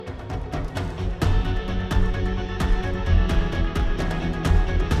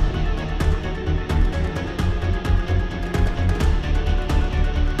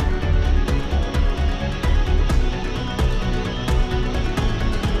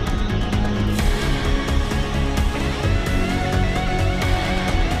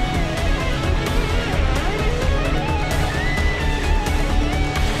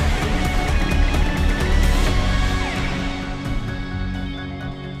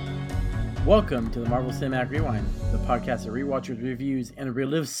Welcome to the Marvel Cinematic Rewind, the podcast that rewatches, reviews, and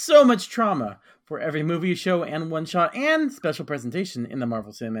relives so much trauma for every movie, show, and one-shot and special presentation in the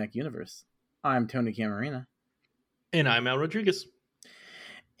Marvel Cinematic Universe. I'm Tony Camarina. And I'm Al Rodriguez.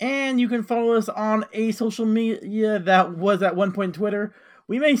 And you can follow us on a social media that was at one point Twitter.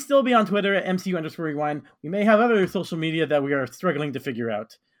 We may still be on Twitter at MCU_Rewind. We may have other social media that we are struggling to figure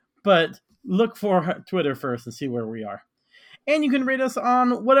out. But look for Twitter first and see where we are. And you can rate us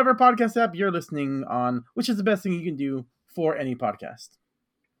on whatever podcast app you're listening on, which is the best thing you can do for any podcast.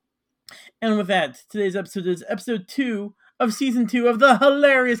 And with that, today's episode is episode 2 of season 2 of the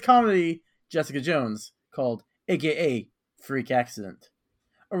hilarious comedy Jessica Jones, called AKA Freak Accident.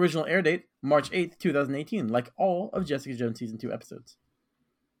 Original air date, March 8th, 2018, like all of Jessica Jones season 2 episodes.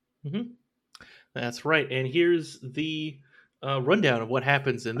 Mm-hmm. That's right. And here's the rundown of what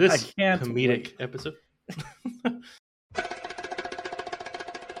happens in this comedic episode.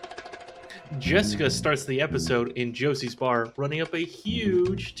 Jessica starts the episode in Josie's bar, running up a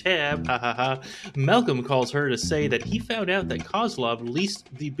huge tab. Malcolm calls her to say that he found out that Kozlov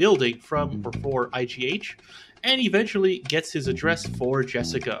leased the building from or for IGH, and eventually gets his address for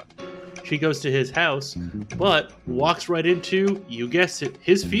Jessica. She goes to his house, but walks right into, you guessed it,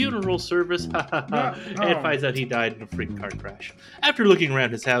 his funeral service, and finds out he died in a freak car crash. After looking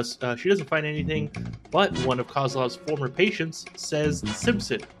around his house, she doesn't find anything, but one of Kozlov's former patients says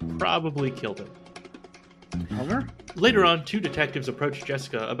Simpson probably killed him. Homer? Later on, 2 detectives approach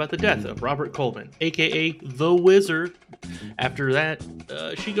Jessica about the death of Robert Coleman, aka The Wizard. After that,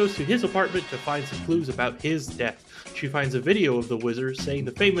 she goes to his apartment to find some clues about his death. She finds a video of the Wizard saying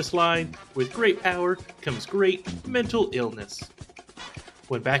the famous line, "With great power comes great mental illness."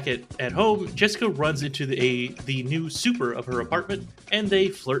 When back at home, Jessica runs into the new super of her apartment, and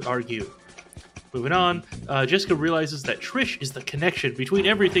they argue. Moving on, Jessica realizes that Trish is the connection between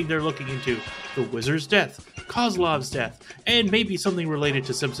everything they're looking into. The Wizard's death, Kozlov's death, and maybe something related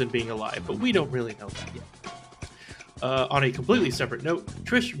to Simpson being alive, but we don't really know that yet. On a completely separate note,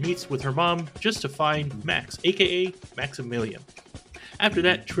 Trish meets with her mom just to find Max, aka Maximilian. After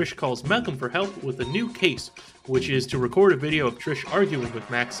that, Trish calls Malcolm for help with a new case, which is to record a video of Trish arguing with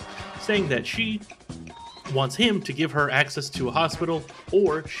Max, saying that she wants him to give her access to a hospital,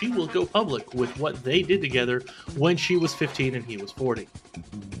 or she will go public with what they did together when she was 15 and he was 40.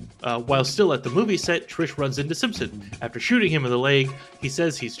 While still at the movie set, Trish runs into Simpson. After shooting him in the leg, he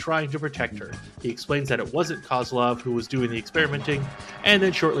says he's trying to protect her. He explains that it wasn't Kozlov who was doing the experimenting, and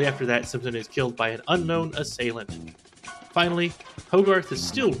then shortly after that, Simpson is killed by an unknown assailant. Finally, Hogarth is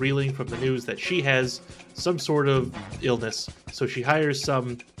still reeling from the news that she has some sort of illness, so she hires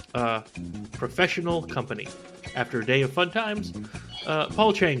some professional company. After a day of fun times,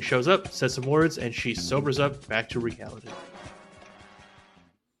 Paul Chang shows up, says some words, and she sobers up back to reality.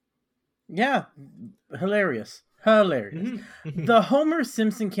 Yeah, hilarious. Mm-hmm. The Homer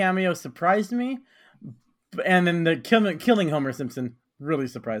Simpson cameo surprised me, and then the killing Homer Simpson really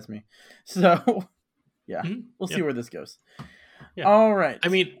surprised me. So, yeah, we'll see where this goes. Yeah. All right. I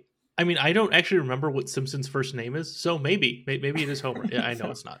mean, I don't actually remember what Simpson's first name is, so maybe it is Homer. Yeah, I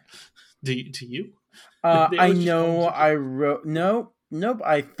know it's not. Do you? I know I wrote... Nope.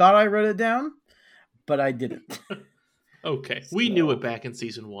 I thought I wrote it down, but I didn't. Okay, we knew it back in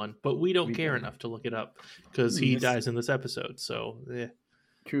season 1, but we don't care enough to look it up because he dies in this episode. So, yeah.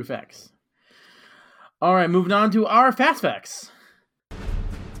 True facts. All right, moving on to our fast facts.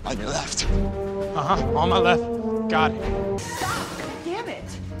 On your left. On my left. Got it. Damn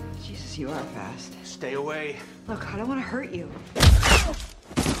it! Jesus, you are fast. Stay away. Look, I don't want to hurt you.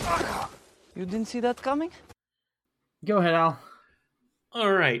 You didn't see that coming? Go ahead, Al.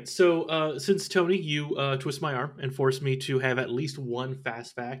 All right, so since Tony, you twist my arm and forced me to have at least one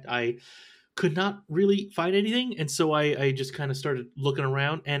fast fact, I could not really find anything, and so I just kind of started looking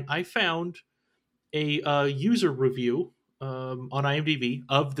around, and I found a user review on IMDb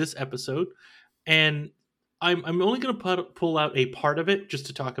of this episode, and I'm only going to pull out a part of it just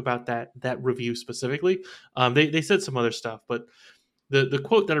to talk about that review specifically. They said some other stuff, but the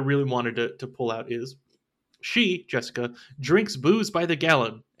quote that I really wanted to pull out is, "She, Jessica, drinks booze by the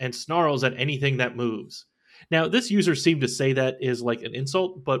gallon and snarls at anything that moves." Now, this user seemed to say that is like an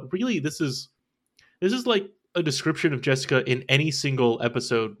insult, but really this is like a description of Jessica in any single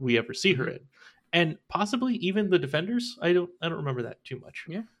episode we ever see her in. And possibly even the Defenders. I don't remember that too much.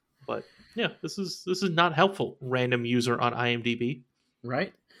 Yeah. But yeah, this is not helpful, random user on IMDb.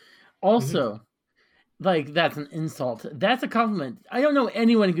 Right. Also, like, that's an insult. That's a compliment. I don't know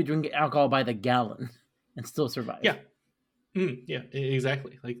anyone who could drink alcohol by the gallon and still survive. Yeah. Yeah,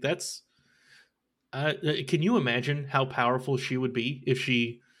 exactly. Like, that's... can you imagine how powerful she would be if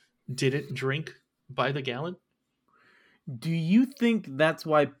she didn't drink by the gallon. Do you think that's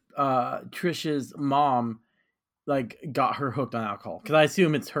why Trisha's mom got her hooked on alcohol? Because I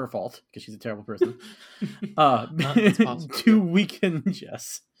assume it's her fault because she's a terrible person. That's possible, to yeah. weaken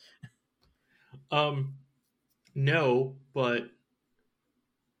Jess. No, but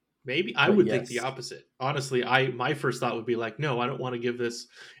maybe I would think the yes. opposite. Honestly, my first thought would be like, no, I don't want to give this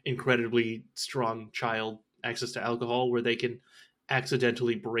incredibly strong child access to alcohol where they can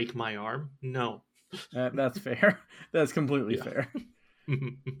accidentally break my arm. No. That's fair. That's completely Yeah. fair.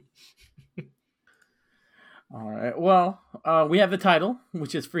 All right. Well, we have the title,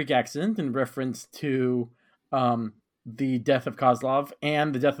 which is Freak Accident, in reference to the death of Kozlov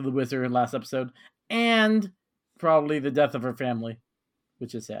and the death of the wizard in last episode, and probably the death of her family,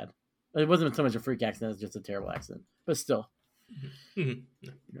 which is sad. It wasn't so much a freak accident; it's just a terrible accident. But still. Yeah.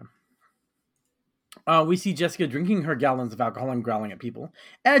 We see Jessica drinking her gallons of alcohol and growling at people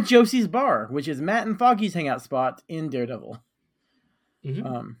at Josie's bar, which is Matt and Foggy's hangout spot in Daredevil.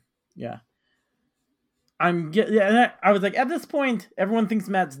 Yeah. I was like, at this point, everyone thinks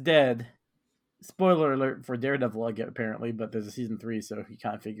Matt's dead. Spoiler alert for Daredevil, I get apparently, but there's a season 3, so you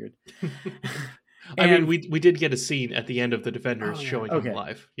kind of figured. I mean, we did get a scene at the end of the Defenders showing Okay. him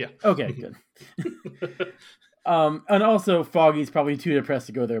live. Yeah. Okay, good. And also, Foggy's probably too depressed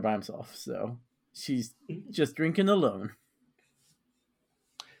to go there by himself, so she's just drinking alone.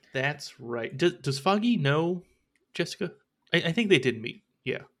 That's right. Does Foggy know Jessica? I think they did meet.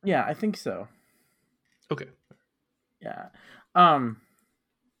 Yeah. Yeah, I think so. Okay. Yeah.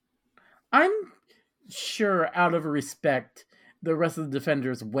 I'm sure, out of respect, the rest of the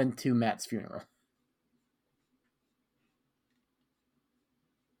Defenders went to Matt's funeral.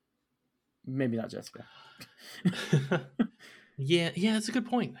 Maybe not Jessica. Yeah, that's a good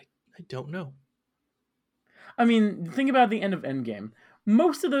point. I don't know. I mean, think about the end of Endgame.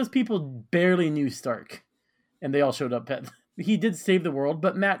 Most of those people barely knew Stark, and they all showed up. He did save the world,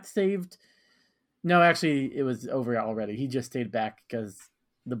 but Matt saved... No, actually, it was over already. He just stayed back because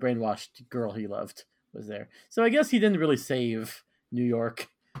the brainwashed girl he loved was there. So I guess he didn't really save New York.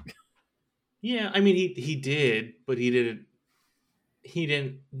 Yeah, I mean, he did, but he didn't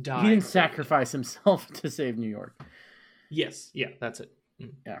die. He didn't sacrifice himself to save New York. Yes, yeah, that's it.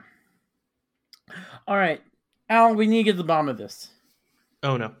 Yeah. All right, Al, we need to get to the bottom of this.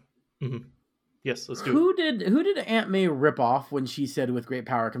 Oh no. Mm-hmm. Yes, let's do it. Who did Aunt May rip off when she said, "With great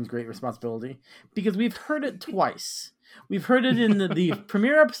power comes great responsibility"? Because we've heard it twice. We've heard it in the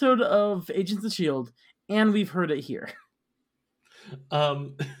premiere episode of Agents of S.H.I.E.L.D., and we've heard it here.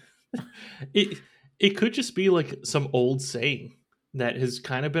 It could just be like some old saying that has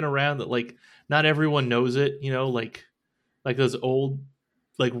kind of been around that like not everyone knows it, you know, like those old,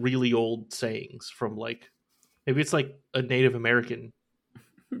 like really old sayings from like maybe it's like a Native American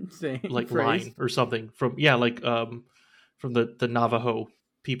like phrase. line or something from from the Navajo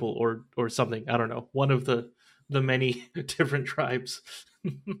people or something. I don't know. One of the many different tribes.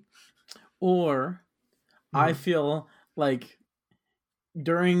 Or I feel like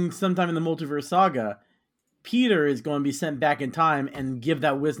during sometime in the Multiverse Saga, Peter is going to be sent back in time and give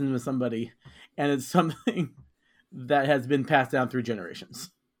that wisdom to somebody, and it's something that has been passed down through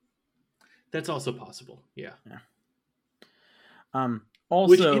generations. That's also possible. Yeah. Also,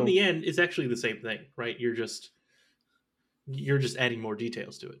 which in the end is actually the same thing, right? You're just adding more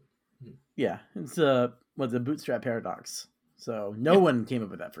details to it. Yeah, it's the bootstrap paradox. So no one came up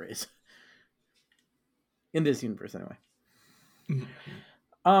with that phrase in this universe, anyway.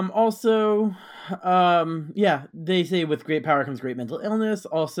 Also, they say with great power comes great mental illness.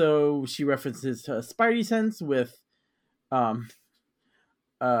 Also, she references Spidey sense with Griffin's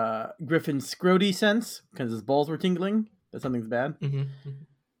Scrody sense because his balls were tingling. That something's bad.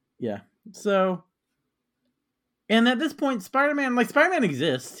 Yeah. So, and at this point, Spider-Man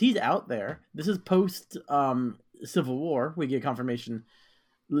exists. He's out there. This is post Civil War. We get confirmation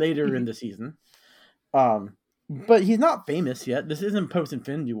later in the season. But he's not famous yet. This isn't post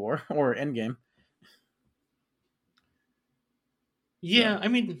Infinity War or Endgame. Yeah, I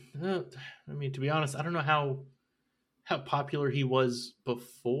mean, to be honest, I don't know how popular he was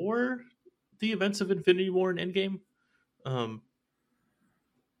before the events of Infinity War and Endgame.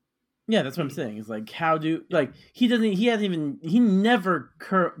 Yeah, that's what I'm saying. It's like, he never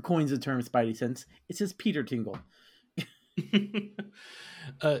coins the term Spidey sense. It's just Peter Tingle.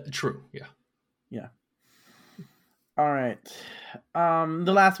 True. Yeah. Yeah. All right.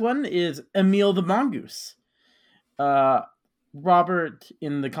 The last one is Emil the Mongoose. Robert,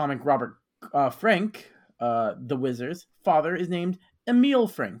 in the comic, Robert Frank, the Wizard's father, is named Emil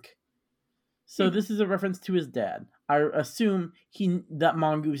Frank. So this is a reference to his dad. I assume that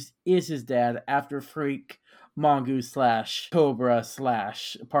Mongoose is his dad after Freak Mongoose / Cobra /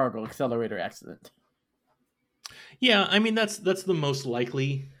 Particle Accelerator accident. Yeah, I mean that's the most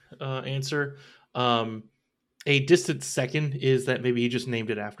likely answer. A distant second is that maybe he just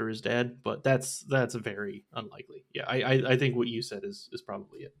named it after his dad, but that's very unlikely. Yeah, I think what you said is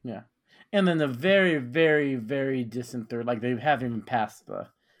probably it. Yeah, and then the very, very, very distant third, like they haven't even passed the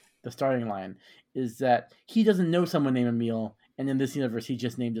starting line, is that he doesn't know someone named Emil, and in this universe he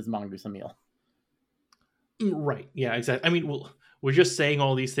just named his Mongoose Emil. Right. Yeah, exactly. I mean, we're just saying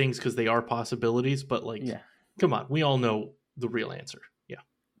all these things because they are possibilities, but like, Yeah, come on, we all know the real answer. Yeah.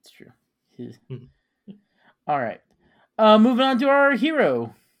 it's true. All right. Moving on to our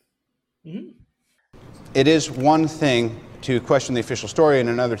hero. Mhm. It is one thing to question the official story and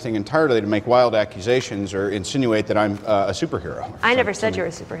another thing entirely to make wild accusations or insinuate that I'm a superhero. I never said you were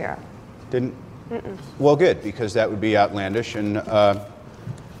a superhero. Didn't? Well, good, because that would be outlandish and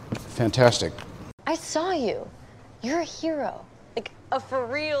fantastic. I saw you. You're a hero. Like a for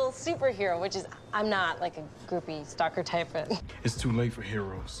real superhero, which is, I'm not like a groupie stalker type. It's too late for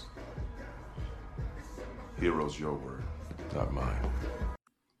heroes. Hero's your word, not mine.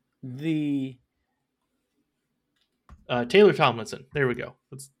 The Taylor Tomlinson. There we go.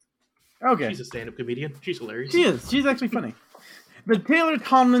 okay, She's a stand-up comedian. She's hilarious. she is. She's actually funny. The Taylor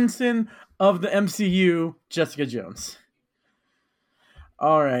Tomlinson of the MCU, Jessica Jones.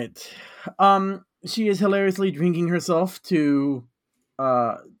 All right. She is hilariously drinking herself to,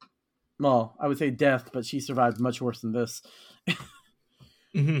 well, I would say death, but she survived much worse than this.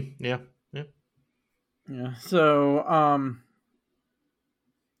 Yeah. Yeah. So,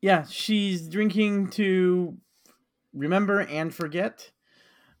 yeah, she's drinking to remember and forget.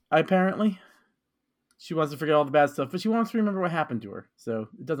 Apparently, she wants to forget all the bad stuff, but she wants to remember what happened to her. So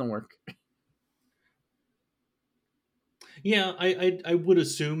it doesn't work. Yeah, I would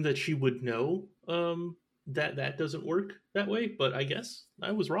assume that she would know that doesn't work that way, but I guess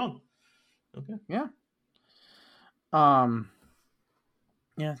I was wrong. Okay. Yeah.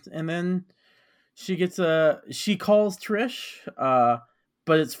 Yeah, and then she calls Trish,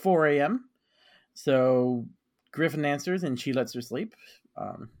 but it's 4 a.m. So Griffin answers and she lets her sleep.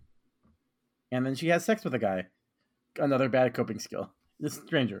 And then she has sex with a guy. Another bad coping skill. This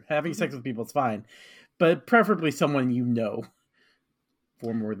stranger. Having sex with people is fine, but preferably someone you know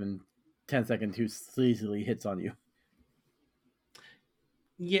for more than 10 seconds who sleazily hits on you.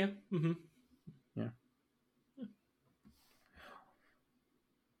 Yeah. Mm-hmm. Yeah.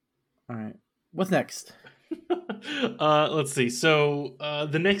 All right. What's next? Let's see. So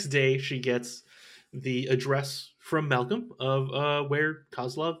the next day, she gets the address from Malcolm of where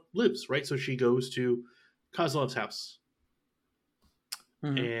Kozlov lives, right? So she goes to Kozlov's house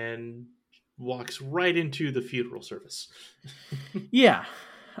and walks right into the funeral service. Yeah.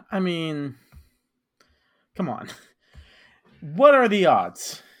 I mean, come on. What are the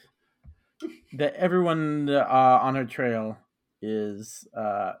odds that everyone on her trail is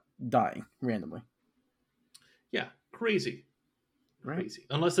dying randomly? Yeah, crazy. Right? Crazy.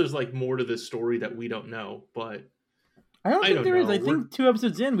 Unless there's like more to this story that we don't know, but I don't think there is. know. I think 2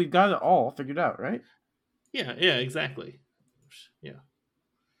 episodes in, we've got it all figured out, right? Yeah, exactly. Yeah.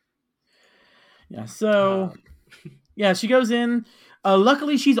 Yeah, so yeah, she goes in.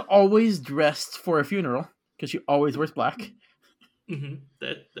 Luckily, she's always dressed for a funeral because she always wears black.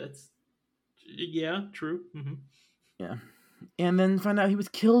 That's yeah, true. Yeah, and then find out he was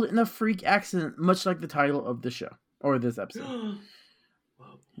killed in a freak accident, much like the title of the show or this episode.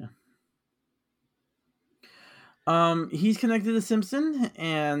 Yeah. He's connected to Simpson,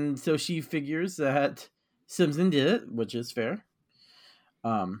 and so she figures that Simpson did it, which is fair.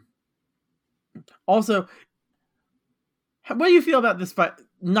 Also, what do you feel about this fight?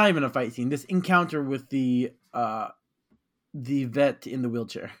 Not even a fight scene. This encounter with the vet in the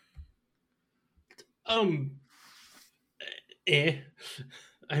wheelchair. I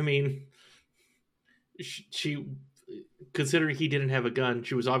mean, she considering he didn't have a gun,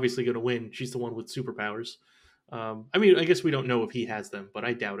 she was obviously going to win. She's the one with superpowers. I mean, I guess we don't know if he has them, but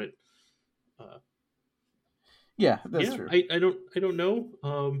I doubt it. Yeah, that's true. I don't know.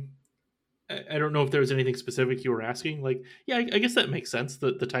 I don't know if there was anything specific you were asking. Like, yeah, I guess that makes sense.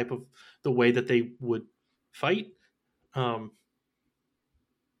 The type of the way that they would fight. Yeah,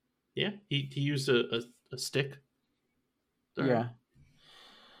 he used a stick. Yeah.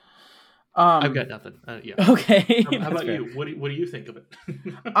 I've got nothing. Yeah. Okay. How about you? What do you think of it?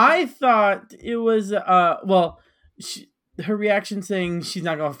 I thought it was well, her reaction saying she's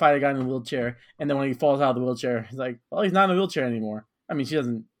not going to fight a guy in a wheelchair, and then when he falls out of the wheelchair, he's like, "Well, he's not in a wheelchair anymore." I mean, she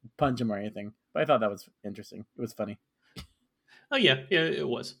doesn't punch him or anything, But I thought that was interesting. It was funny. Oh yeah, it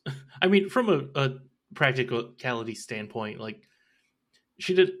was. I mean, from a practicality standpoint, like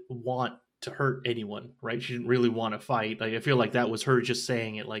she didn't want to hurt anyone, right? She didn't really want to fight. Like I feel like that was her just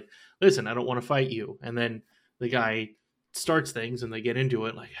saying it, like, "Listen, I don't want to fight you," and then the guy starts things and they get into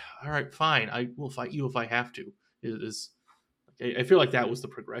it. Like, all right, fine, I will fight you if I have to. I feel like that was the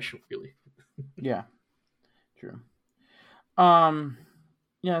progression, really. Yeah, true.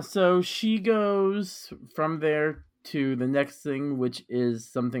 Yeah. So she goes from there to the next thing, which is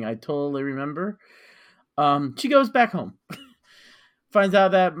something I totally remember. She goes back home, finds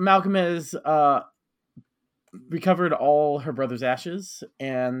out that Malcolm has recovered all her brother's ashes,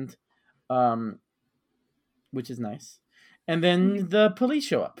 and which is nice. And then the police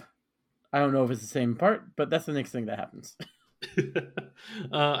show up. I don't know if it's the same part, but that's the next thing that happens.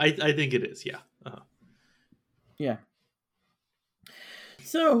 I think it is, yeah. Yeah.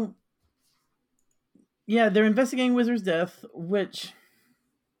 So, yeah, they're investigating Wizard's death, which,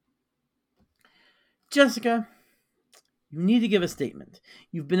 Jessica, you need to give a statement.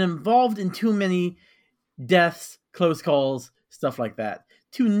 You've been involved in too many deaths, close calls, stuff like that,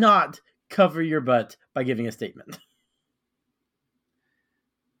 to not cover your butt by giving a statement.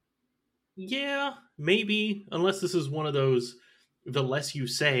 Yeah, maybe, unless this is one of those, the less you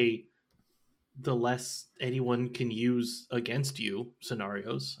say, the less anyone can use against you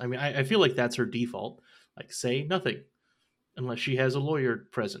scenarios. I mean, I feel like that's her default. Like, say nothing, unless she has a lawyer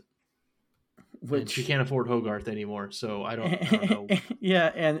present. Which and she can't afford Hogarth anymore, so I don't know.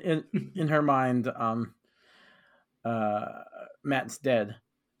 Yeah, and in her mind, Matt's dead,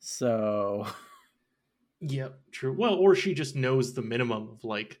 so... Yep, true. Well, or she just knows the minimum of,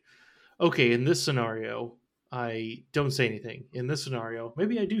 like, okay, in this scenario, I don't say anything. In this scenario,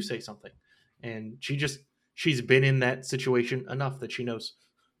 maybe I do say something. And she's been in that situation enough that she knows.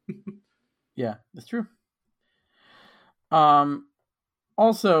 Yeah, that's true.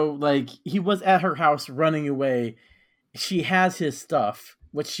 Also, like, he was at her house running away. She has his stuff,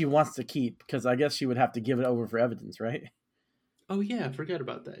 which she wants to keep, because I guess she would have to give it over for evidence, right? Oh, yeah, I forgot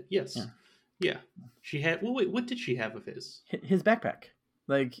about that. Yes. Yeah. She had... Well, wait, what did she have of his? His backpack.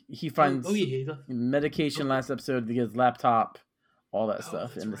 Like, he finds medication last episode, his laptop, all that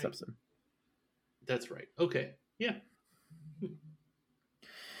stuff in this episode. That's right. Okay. Yeah.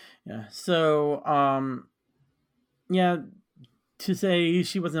 Yeah. So, yeah, to say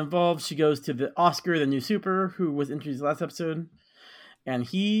she wasn't involved, she goes to the Oscar, the new super, who was introduced last episode, and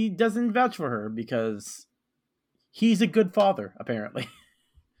he doesn't vouch for her because he's a good father, apparently.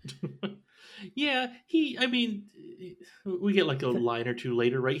 Yeah, I mean, we get like a line or two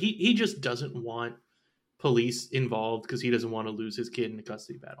later, right? He just doesn't want police involved because he doesn't want to lose his kid in a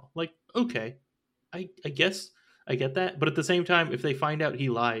custody battle. Like, okay, I guess I get that. But at the same time, if they find out he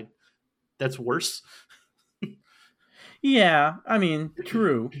lied, that's worse. Yeah, I mean,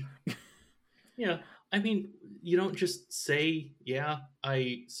 true. Yeah, I mean, you don't just say, yeah,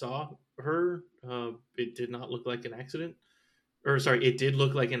 I saw her. It did not look like an accident. Or sorry, it did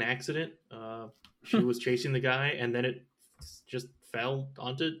look like an accident. She was chasing the guy, and then it just fell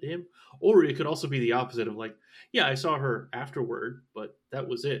onto him. Or it could also be the opposite of like, yeah, I saw her afterward, but that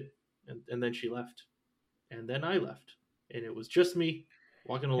was it. And then she left. And then I left. And it was just me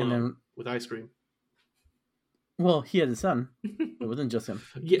walking alone with ice cream. Well, he had a son. It wasn't just him.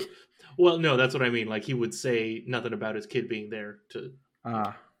 Yeah. Well, no, that's what I mean. Like, he would say nothing about his kid being there to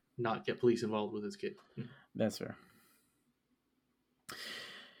not get police involved with his kid. That's fair.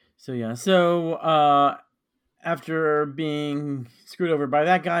 So, yeah. So, after being screwed over by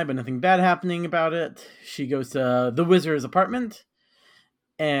that guy, but nothing bad happening about it, she goes to the Wizard's apartment.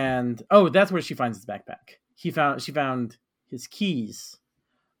 And, that's where she finds his backpack. She found his keys.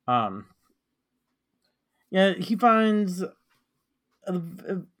 Yeah, he finds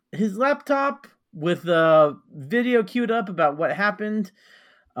his laptop with a video queued up about what happened.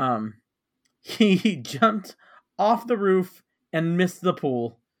 He jumped off the roof and missed the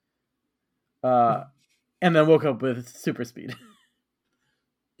pool. And then woke up with super speed.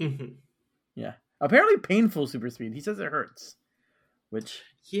 Mm-hmm. Yeah. Apparently painful super speed. He says it hurts. Which...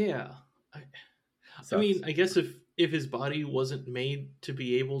 Yeah. I mean, I guess if his body wasn't made to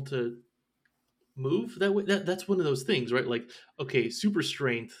be able to move that way, that's one of those things, right? Like, okay, super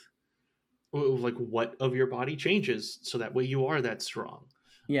strength, like, what of your body changes so that way you are that strong?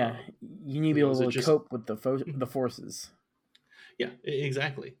 Yeah, you need to be able to cope with the forces. Yeah,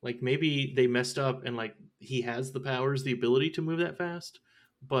 exactly. Like, maybe they messed up and, like, he has the powers, the ability to move that fast,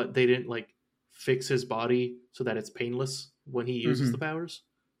 but they didn't, like, fix his body so that it's painless when he uses the powers.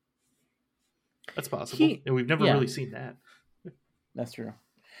 That's possible. And we've never really seen that. That's true.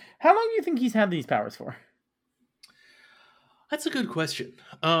 How long do you think he's had these powers for? That's a good question.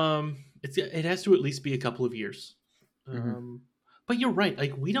 It has to at least be a couple of years. But you're right.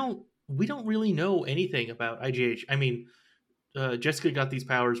 Like we don't really know anything about IGH. I mean, Jessica got these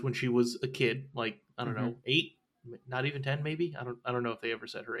powers when she was a kid, like I don't know, 8, not even 10, maybe. I don't know if they ever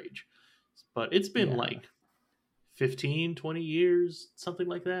said her age, but it's been like 15, 20 years, something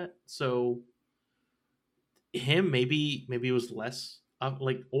like that. So him, maybe it was less,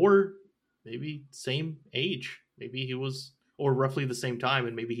 or maybe same age. Maybe he was, or roughly the same time,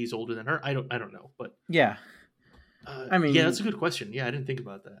 and maybe he's older than her. I don't know, but yeah. I mean, yeah, that's a good question. Yeah, I didn't think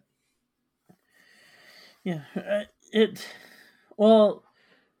about that. Yeah, well,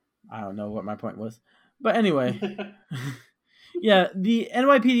 I don't know what my point was, but anyway, yeah, the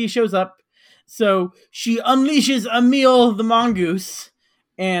NYPD shows up, so she unleashes Emil the mongoose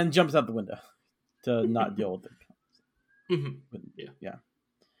and jumps out the window to not deal with it. Yeah.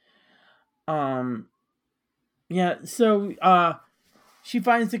 Yeah. So, she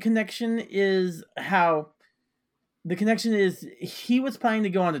finds the connection is he was planning to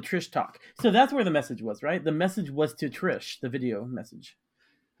go on to Trish Talk. So that's where the message was, right? The message was to Trish, the video message,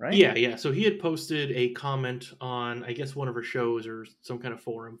 right? Yeah. So he had posted a comment on, I guess, one of her shows or some kind of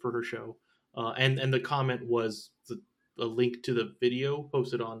forum for her show. And the comment was a link to the video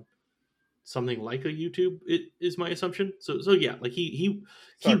posted on something like a YouTube, it is my assumption. So yeah, like he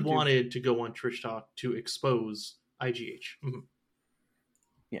wanted to go on Trish Talk to expose IGH.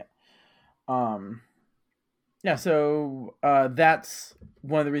 Yeah. Yeah, so that's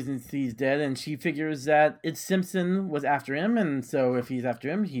one of the reasons he's dead, and she figures that it's Simpson was after him, and so if he's after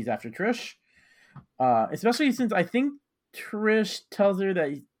him, he's after Trish. Especially since I think Trish tells her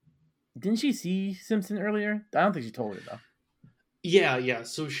that didn't she see Simpson earlier? I don't think she told her though. Yeah.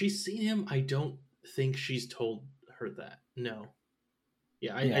 So she's seen him. I don't think she's told her that. No.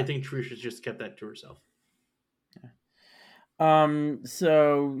 Yeah, I think Trish has just kept that to herself. Yeah.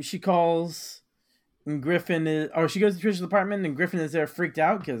 So she calls, and she goes to Trish's apartment, and Griffin is there freaked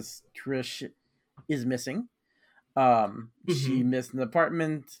out because Trish is missing. She missed an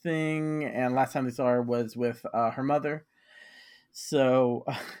apartment thing, and last time they saw her was with her mother. So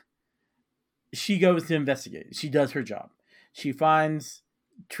she goes to investigate. She does her job. She finds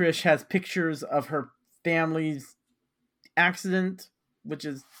Trish has pictures of her family's accident, which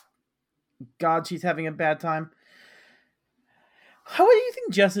is, God, she's having a bad time. How do you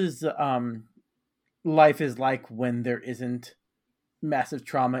think Jess's life is like when there isn't massive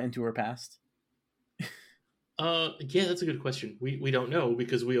trauma into her past? Yeah, that's a good question. We don't know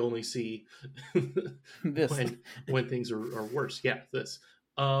because we only see this when things are worse. Yeah, this.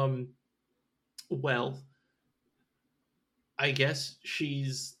 Well, I guess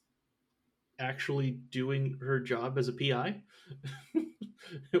she's actually doing her job as a PI.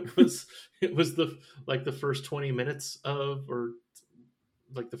 It was the first 20 minutes or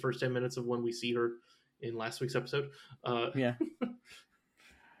like the first 10 minutes of when we see her in last week's episode. Yeah.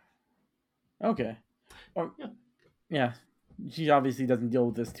 Okay. Yeah. She obviously doesn't deal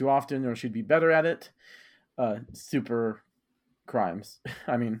with this too often, or she'd be better at it. Super crimes.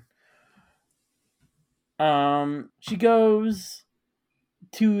 I mean, she goes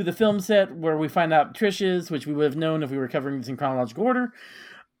to the film set where we find out Trish is, which we would have known if we were covering this in chronological order.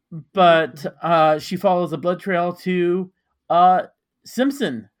 But she follows a blood trail to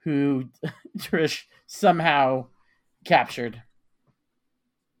Simpson, who Trish somehow captured.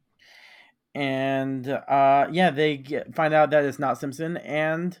 And they find out that it's not Simpson,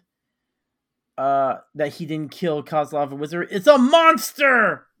 and that he didn't kill Kozlov the Wizard. It's a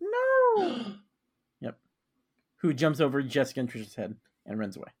monster! No! Yep. Who jumps over Jessica and Trish's head and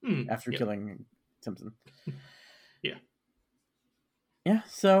runs away after killing Simpson. Yeah. Yeah,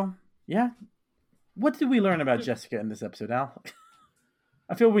 so, yeah. What did we learn about Jessica in this episode, Al?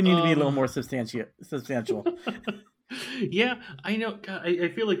 I feel we need to be a little more substantial. Yeah, I know. God, I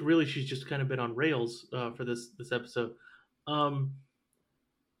feel like really she's just kind of been on rails for this episode. God,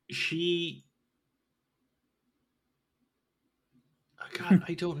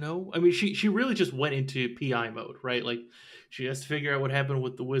 I don't know. I mean, she really just went into PI mode, right? Like she has to figure out what happened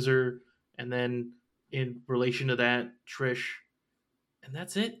with the wizard, and then in relation to that, Trish, and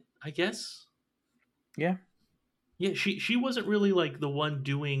that's it, I guess. Yeah. Yeah, she wasn't really like the one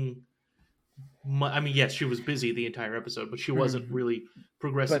doing. I mean, yes, she was busy the entire episode, but she wasn't really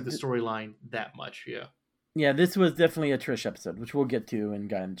progressing the storyline that much. Yeah. Yeah, this was definitely a Trish episode, which we'll get to in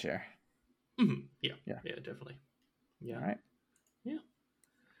Guy in the Chair. Mm-hmm. Yeah, definitely. Yeah. All right. Yeah.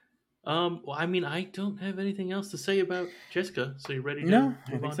 Well, I mean, I don't have anything else to say about Jessica. So you ready to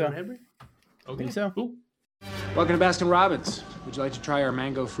move on so. to Henry? Okay. I think so. Cool. Welcome to Baskin Robbins. Would you like to try our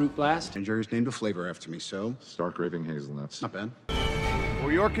mango fruit blast? And Jerry's named a flavor after me, so Stark raving hazelnuts. not bad.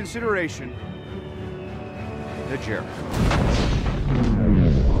 For your consideration, the Jerry.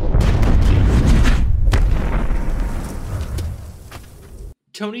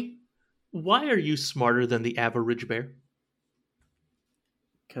 Tony, why are you smarter than the average bear?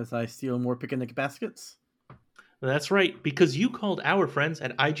 Because I steal more picnic baskets. That's right, because you called our friends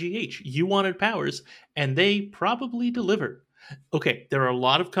at IGH. You wanted powers, and they probably delivered. Okay, there are a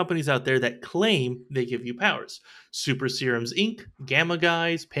lot of companies out there that claim they give you powers. Super Serums Inc., Gamma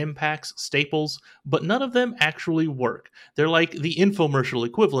Guys, Pimpacks, Staples, but none of them actually work. They're like the infomercial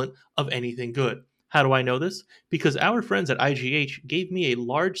equivalent of anything good. How do I know this? Because our friends at IGH gave me a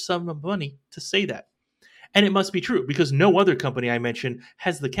large sum of money to say that. And it must be true, because no other company I mention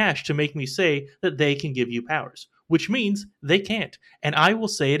has the cash to make me say that they can give you powers, which means they can't. And I will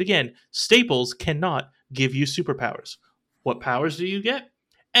say it again, Staples cannot give you superpowers. What powers do you get?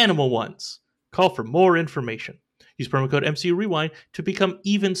 Animal ones. Call for more information. Use promo code MCU Rewind to become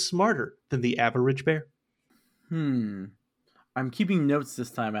even smarter than the average bear. I'm keeping notes this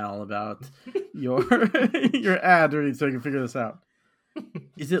time, Al, about your your ad, so I can figure this out.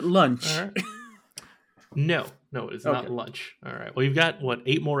 Is it lunch? All right. No, it's not lunch. All right. Well, you've got,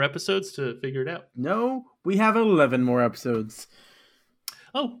 8 more episodes to figure it out? No, we have 11 more episodes.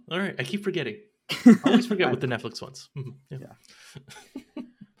 Oh, all right. I keep forgetting. I always forget with the Netflix ones. Yeah.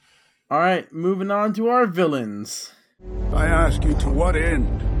 All right, moving on to our villains. I ask you, to what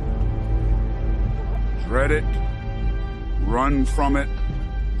end? Dread it? Run from it?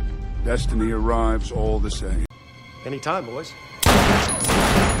 Destiny arrives all the same. Anytime, boys.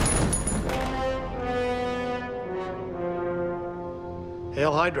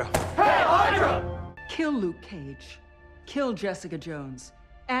 Hail Hydra. Hail Hydra! Kill Luke Cage. Kill Jessica Jones.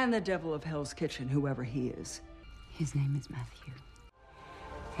 And the devil of Hell's Kitchen, whoever he is. His name is Matthew.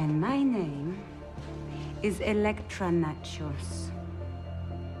 And my name is Electra Nachos.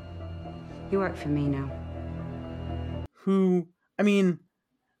 You work for me now.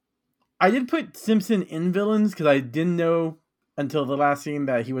 I did put Simpson in villains because I didn't know until the last scene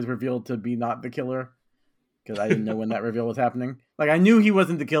that he was revealed to be not the killer. Because I didn't know when that reveal was happening. Like, I knew he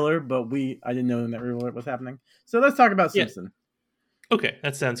wasn't the killer, but I didn't know when that reveal was happening. So let's talk about Simpson. Yeah. Okay,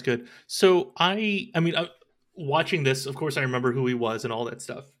 that sounds good. So watching this, of course, I remember who he was and all that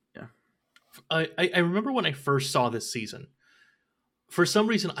stuff. Yeah. I remember when I first saw this season. For some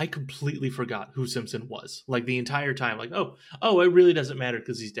reason, I completely forgot who Simpson was. Like, the entire time. Like, oh, it really doesn't matter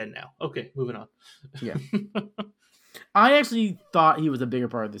because he's dead now. Okay, moving on. Yeah. I actually thought he was a bigger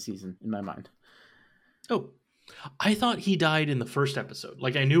part of the season, in my mind. Oh, I thought he died in the first episode.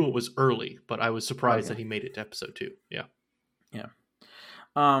 Like, I knew it was early, but I was surprised that he made it to episode 2. Yeah. Yeah.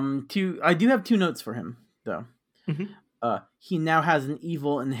 I do have 2 notes for him, though. Mm-hmm. He now has an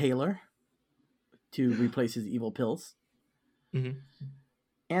evil inhaler to replace his evil pills. Mm-hmm.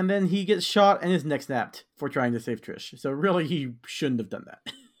 And then he gets shot and his neck snapped for trying to save Trish. So really, he shouldn't have done that.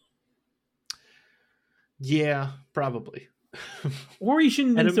 Yeah, probably. Or he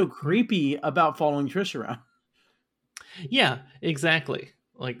shouldn't have been so creepy about following Trish around. Yeah, exactly.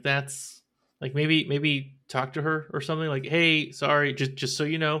 Like, that's like maybe talk to her or something. Like, hey, sorry, just so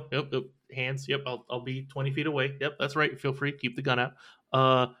you know, yep, hands, yep, I'll be 20 feet away. Yep, that's right. Feel free, keep the gun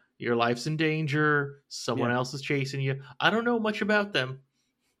out. Your life's in danger. Someone else is chasing you. I don't know much about them.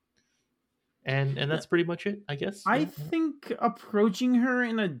 And that's pretty much it, I guess. I think approaching her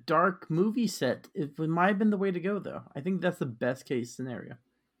in a dark movie set, it might have been the way to go, though. I think that's the best case scenario.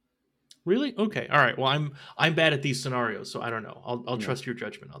 Really? Okay. All right. Well, I'm bad at these scenarios, so I don't know. I'll trust your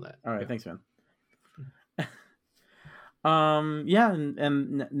judgment on that. All right. Thanks, man. Yeah,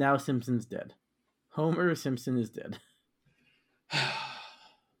 and now Simpson's dead. Homer Simpson is dead.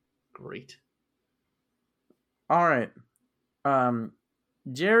 Great. All right.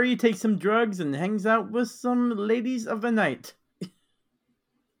 Jerry takes some drugs and hangs out with some ladies of the night.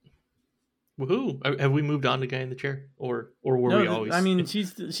 Woohoo! Have we moved on to Guy in the Chair, or were we always? I mean,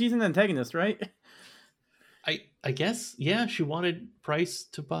 she's an antagonist, right? I guess, yeah. She wanted Price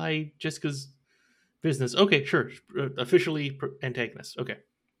to buy Jessica's business. Okay, sure. Officially antagonist. Okay.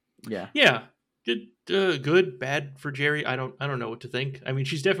 Yeah. Good, bad for Jerry. I don't know what to think. I mean,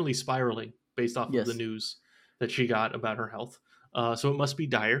 she's definitely spiraling based off of the news that she got about her health. So it must be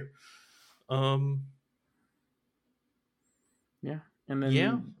dire. Yeah, and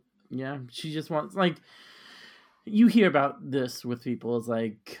then she just wants, like, you hear about this with people, it's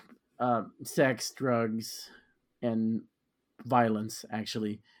like sex, drugs, and violence,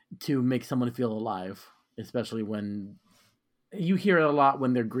 actually, to make someone feel alive, especially when you hear it a lot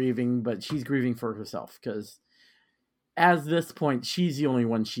when they're grieving, but she's grieving for herself because at this point, she's the only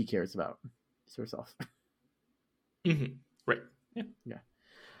one she cares about. It's herself. Mm-hmm. Right. Yeah.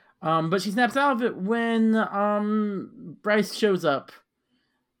 But she snaps out of it when Bryce shows up.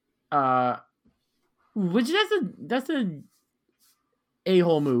 Which that's a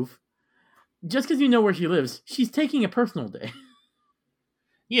hole move. Just because you know where she lives, she's taking a personal day.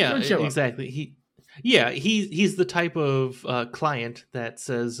 Yeah, exactly. He's the type of client that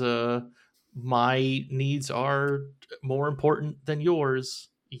says, my needs are more important than yours.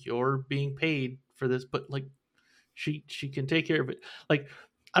 You're being paid for this, but like she can take care of it. Like,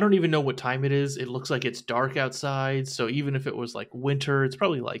 I don't even know what time it is. It looks like it's dark outside, so even if it was like winter, it's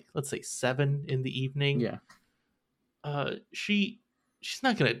probably like, let's say 7 in the evening. Yeah. She's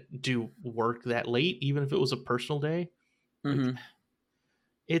not gonna do work that late, even if it was a personal day. Mm-hmm.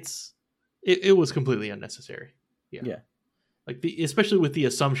 Like, it was completely unnecessary. Yeah. Like especially with the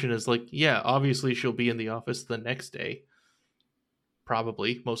assumption is like, yeah, obviously she'll be in the office the next day.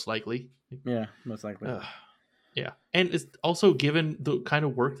 Probably, most likely. Yeah, most likely. Yeah. And it's also, given the kind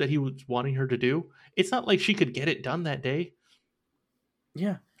of work that he was wanting her to do, it's not like she could get it done that day.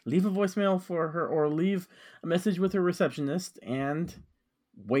 Yeah. Leave a voicemail for her or leave a message with her receptionist and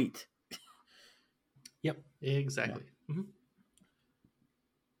wait. Yep, exactly. Yeah. Mm-hmm.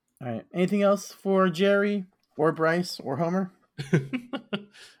 All right. Anything else for Jerry or Bryce or Homer?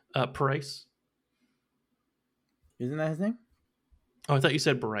 Price. Isn't that his name? Oh, I thought you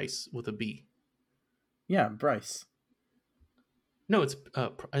said Bryce with a B. Yeah, Bryce. No, it's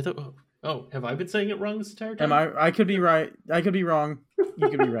I thought. Oh, have I been saying it wrong this entire time? I could be right. I could be wrong. You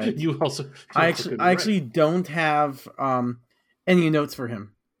could be right. you also. I actually don't have any notes for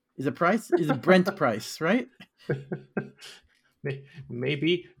him. Is it Price? Is it Brent Price? Right?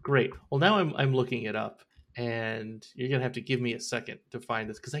 Maybe. Great. Well, now I'm looking it up, and you're gonna have to give me a second to find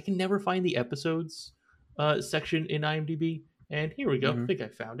this because I can never find the episodes section in IMDb. And here we go. Mm-hmm. I think I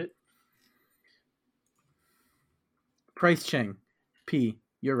found it. Price Chang. P.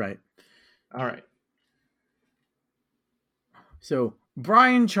 You're right. All right. So,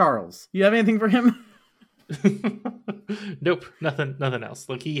 Brian Charles. You have anything for him? Nope. Nothing else.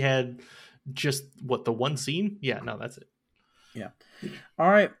 Like, he had just, the one scene? Yeah, no, that's it. Yeah. All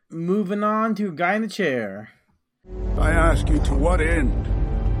right. Moving on to Guy in the Chair. I ask you, to what end?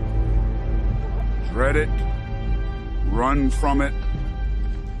 Dread it? Run from it?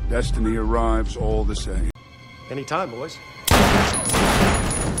 Destiny arrives all the same. Anytime, boys.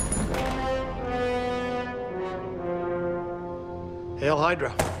 Hail Hydra.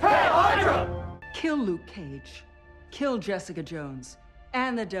 Hail Hydra! Kill Luke Cage. Kill Jessica Jones.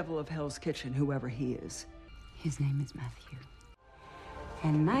 And the devil of Hell's Kitchen, whoever he is. His name is Matthew.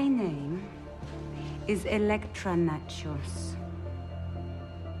 And my name is Electra Nachos.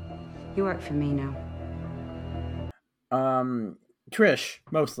 You work for me now. Trish,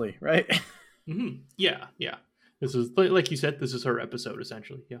 mostly, right? Mm-hmm. Yeah. This is, like you said, this is her episode,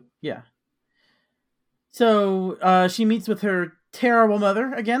 essentially. Yeah. Yeah. So, she meets with her terrible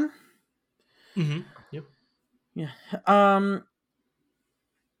mother again. Mm-hmm. Yep. Yeah.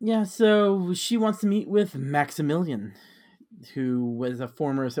 Yeah, so she wants to meet with Maximilian, who was a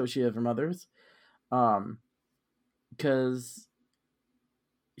former associate of her mother's. Because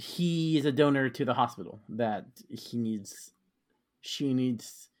he is a donor to the hospital that she needs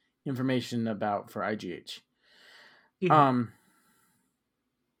information about for IGH. Mm-hmm.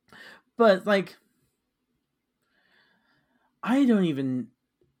 But like, I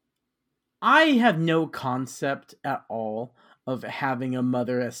have no concept at all of having a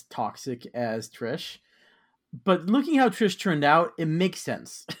mother as toxic as Trish, but looking how Trish turned out, it makes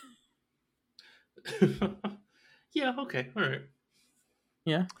sense. Yeah. Okay. All right.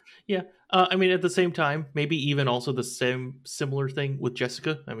 Yeah. Yeah. I mean, at the same time, maybe even also the similar thing with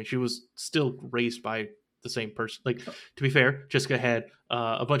Jessica. I mean, she was still raised by the same person. Like, to be fair, Jessica had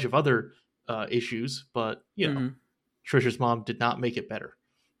a bunch of other issues, but you know, Trisha's mom did not make it better.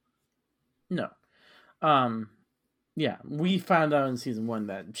 No. Yeah, we found out in season 1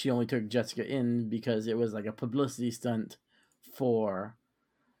 that she only took Jessica in because it was like a publicity stunt for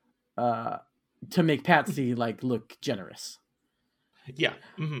to make Patsy like look generous. Yeah.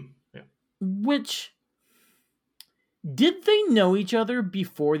 Mm-hmm. Yeah. Which, did they know each other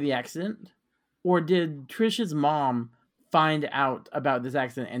before the accident, or did Trish's mom find out about this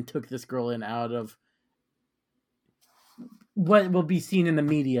accident and took this girl in out of what will be seen in the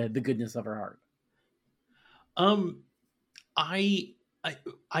media, the goodness of her heart? I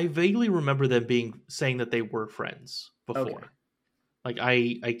vaguely remember them saying that they were friends before. Okay. Like,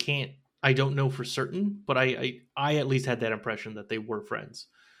 I don't know for certain, but I at least had that impression that they were friends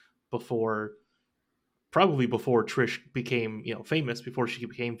before probably before Trish became, famous, before she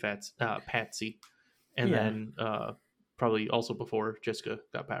became Patsy, and then probably also before Jessica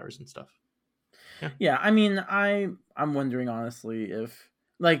got powers and stuff. Yeah, I mean, I'm wondering honestly if,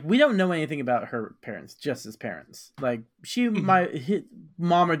 like, we don't know anything about her parents, Jess's parents. Like, she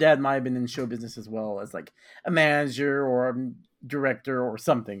mom or dad might have been in show business as well as like a manager or a director or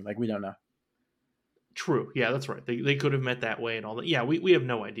something. Like, we don't know. True. Yeah, that's right. They could have met that way and all that. Yeah, we have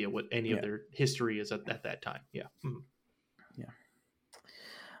no idea what any of their history is at that time. Yeah. Yeah.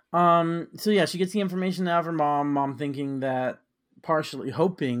 So yeah, she gets the information out of her mom thinking that, partially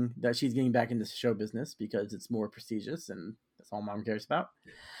hoping that she's getting back into show business because it's more prestigious and that's all mom cares about.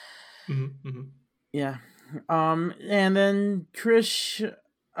 Yeah. And then Trish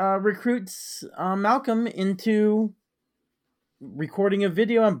recruits Malcolm into recording a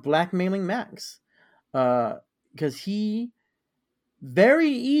video and blackmailing Max. Because he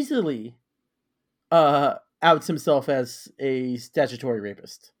very easily outs himself as a statutory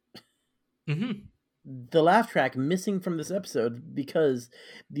rapist. The laugh track missing from this episode because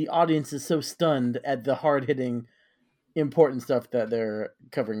the audience is so stunned at the hard-hitting, important stuff that they're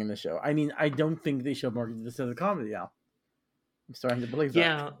covering in the show. I mean, I don't think they should market this as a comedy now. I'm starting to believe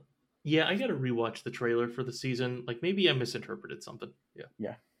that. Yeah, I gotta rewatch the trailer for the season. Like, maybe I misinterpreted something.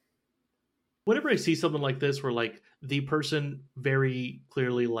 Yeah. Whenever I see something like this where, like, the person very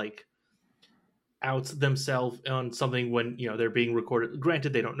clearly, like, outs themselves on something when, they're being recorded.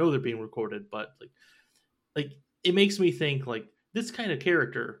 Granted, they don't know they're being recorded, but, like it makes me think, like, this kind of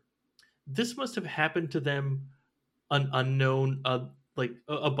character, this must have happened to them unknown, like,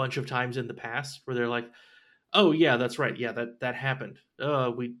 a bunch of times in the past where they're like, oh, yeah, that's right. Yeah, that happened.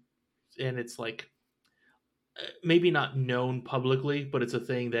 And it's, like, maybe not known publicly, but it's a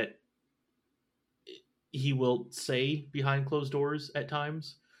thing that he will say behind closed doors at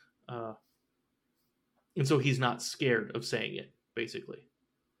times. And so he's not scared of saying it, basically.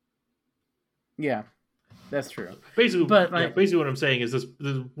 Yeah, that's true. Basically, basically what I'm saying is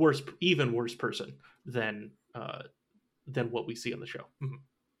the even worse person than what we see on the show.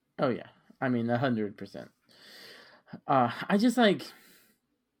 Oh, yeah. I mean, 100%. I just, like,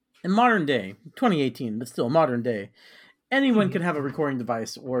 in modern day, 2018, but still modern day, anyone could have a recording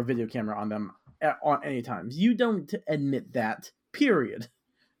device or a video camera on them at any times. You don't admit that, period.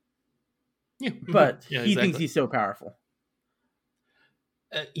 Yeah. But he thinks he's so powerful.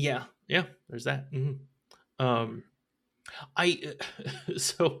 Yeah, there's that.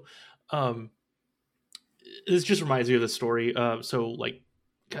 This just reminds me of the story.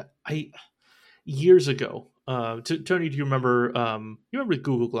 Years ago, Tony, do you remember? You remember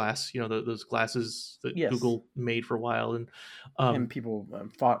Google Glass? Those glasses that Google made for a while, and people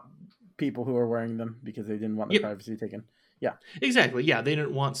fought people who were wearing them because they didn't want their privacy taken. Yeah, exactly. Yeah, they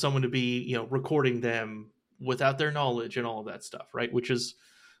didn't want someone to be, recording them without their knowledge and all of that stuff, right? Which is,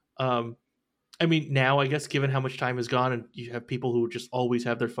 I mean, now I guess given how much time has gone and you have people who just always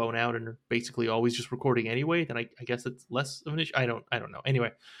have their phone out and are basically always just recording anyway, then I guess it's less of an issue. I don't know.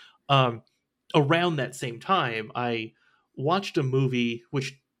 Anyway, around that same time, I watched a movie,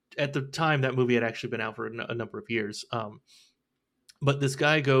 which at the time that movie had actually been out for a number of years. But this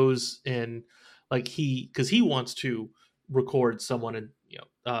guy goes and, like, because he wants to record someone, and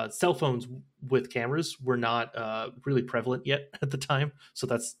cell phones with cameras were not really prevalent yet at the time, so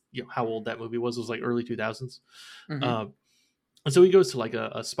that's how old that movie was. It was like early 2000s. And so he goes to like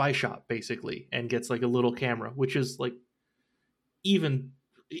a spy shop basically and gets like a little camera, which is like even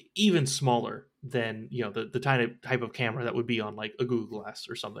smaller than the type of camera that would be on like a Google Glass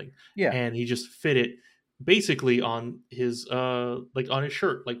or something. And he just fit it basically on his like on his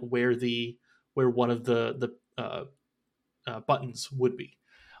shirt, like where one of the buttons would be.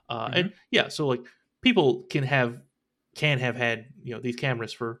 And so like people can have had these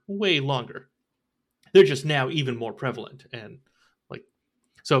cameras for way longer. They're just now even more prevalent. And like,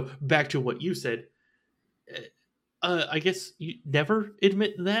 so back to what you said, I guess you never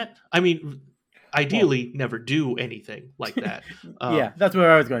admit that. I mean, ideally never do anything like that. Yeah, that's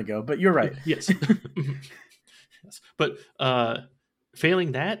where I was going to go, but you're right. Yes. Yes. But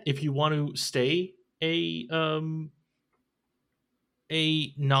failing that, if you want to stay a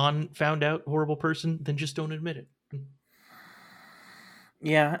non-found out horrible person, then just don't admit it.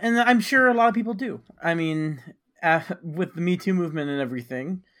 Yeah, and I'm sure a lot of people do. I mean, with the Me Too movement and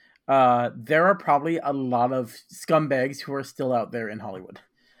everything, there are probably a lot of scumbags who are still out there in Hollywood.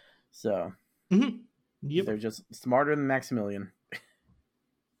 So they're just smarter than Maximilian.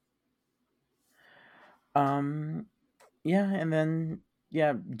 Yeah, and then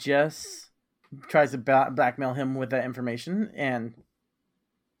Jess tries to blackmail him with that information, and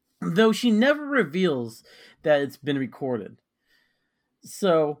though she never reveals that it's been recorded.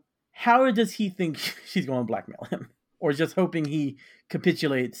 So how does he think she's going to blackmail him? Or just hoping he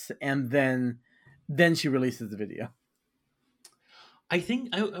capitulates and then she releases the video? I think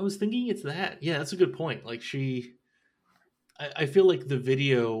I was thinking it's that. Yeah, that's a good point. Like I feel like the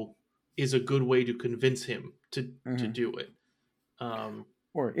video is a good way to convince him to do it.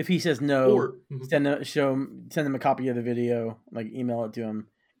 Or if he says no, send him a copy of the video, like email it to him,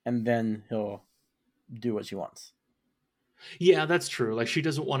 and then he'll do what she wants. Yeah, that's true. Like she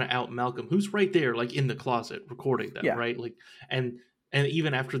doesn't want to out Malcolm, who's right there, like in the closet recording them, right? Like, and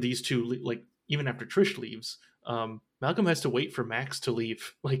even after these two, like even after Trish leaves, Malcolm has to wait for Max to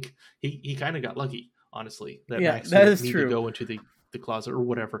leave. Like he kind of got lucky, honestly. Max didn't need to go into the closet or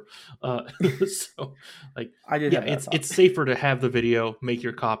whatever. So like, it's safer to have the video, make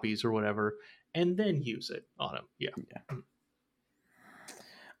your copies or whatever, and then use it on him. Yeah.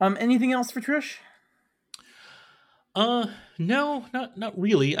 Anything else for Trish? No, not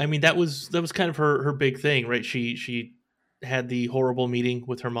really. I mean, that was kind of her big thing, right? She had the horrible meeting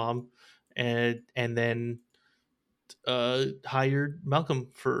with her mom, and then hired Malcolm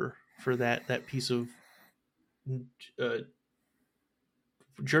for that piece of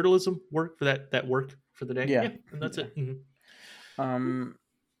journalism work, for that work for the day. Yeah, and that's it. Mm-hmm.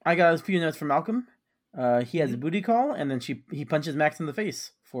 I got a few notes from Malcolm. He has a booty call, and then he punches Max in the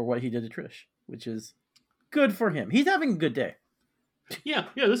face for what he did to Trish, which is good for him. He's having a good day. Yeah.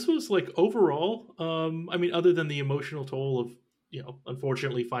 This was like overall. I mean, other than the emotional toll of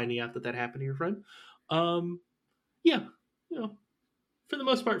unfortunately finding out that happened to your friend. For the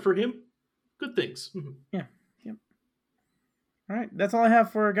most part, for him, good things. Mm-hmm. Yeah. Yep. All right, that's all I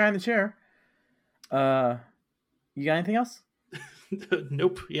have for a guy in the chair. You got anything else?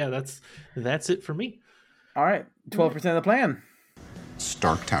 Nope. Yeah, that's it for me. All right, 12% of the plan.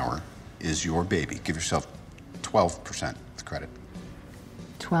 Stark Tower is your baby. Give yourself 12% of credit.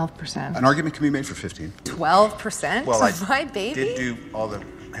 12%. An argument can be made for 15. 12%? Well, I my baby? did do all the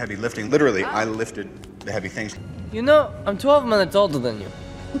heavy lifting. Literally, I lifted the heavy things. You know, I'm 12 minutes older than you.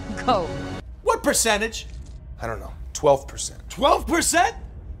 Go. What percentage? I don't know. 12%. 12%?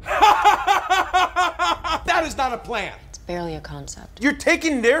 That is not a plan. It's barely a concept. You're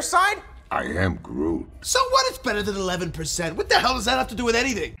taking their side? I am Groot. So what? It's better than 11%. What the hell does that have to do with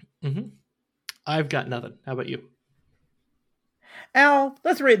anything? Mm-hmm. I've got nothing. How about you? Al,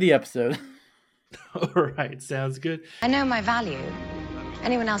 let's rate the episode. All right, sounds good. I know my value.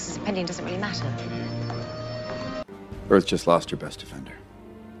 Anyone else's opinion doesn't really matter. Earth just lost her best defender.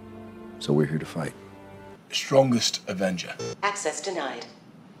 So we're here to fight. Strongest Avenger. Access denied.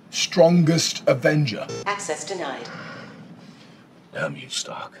 Strongest Avenger. Access denied. Damn you,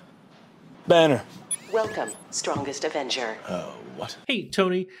 Stark. Banner. Welcome, Strongest Avenger. Oh, what? Hey,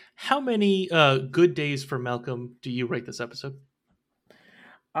 Tony, how many good days for Malcolm do you rate this episode?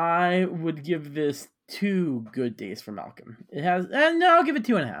 I would give this 2 good days for Malcolm. It has, and no, I'll give it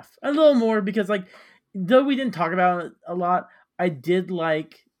 2.5. A little more because, like, though we didn't talk about it a lot, I did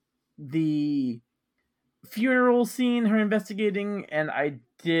like the funeral scene, her investigating, and I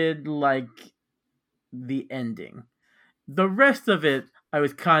did like the ending. The rest of it, I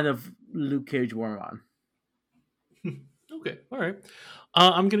was kind of Luke Cage warm on. Okay, all right.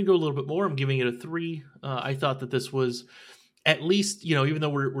 I'm going to go a little bit more. I'm giving it a 3. I thought that this was at least, even though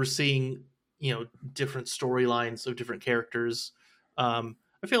we're seeing, different storylines of different characters, I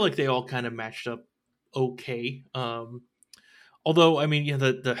feel like they all kind of matched up okay. Although, I mean,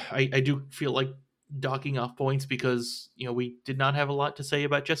 I do feel like docking off points because, we did not have a lot to say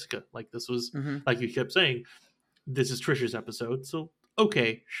about Jessica. Like this was, like you kept saying, this is Trish's episode. So,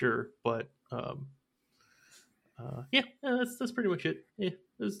 okay, sure. But, that's pretty much it. Yeah,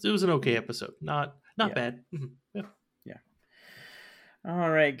 it was an okay episode. Not bad. Mm-hmm. Yeah.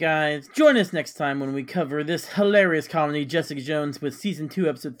 All right, guys. Join us next time when we cover this hilarious comedy, Jessica Jones, with Season 2,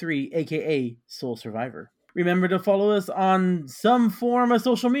 Episode 3, a.k.a. Sole Survivor. Remember to follow us on some form of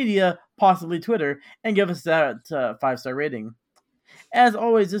social media, possibly Twitter, and give us that 5-star rating. As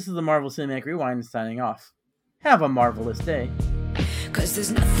always, this is the Marvel Cinematic Rewind signing off. Have a marvelous day. 'Cause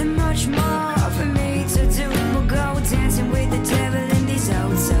there's nothing much more for me to do. We'll go dancing with the devil in these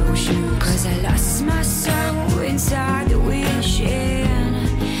old toe shoes. 'Cause I lost my soul inside the windshield.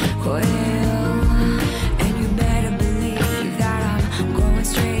 Well, and you better believe that I'm going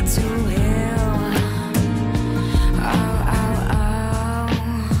straight to hell. Oh, oh, oh.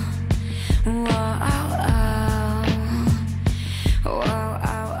 Whoa, oh, oh. Whoa.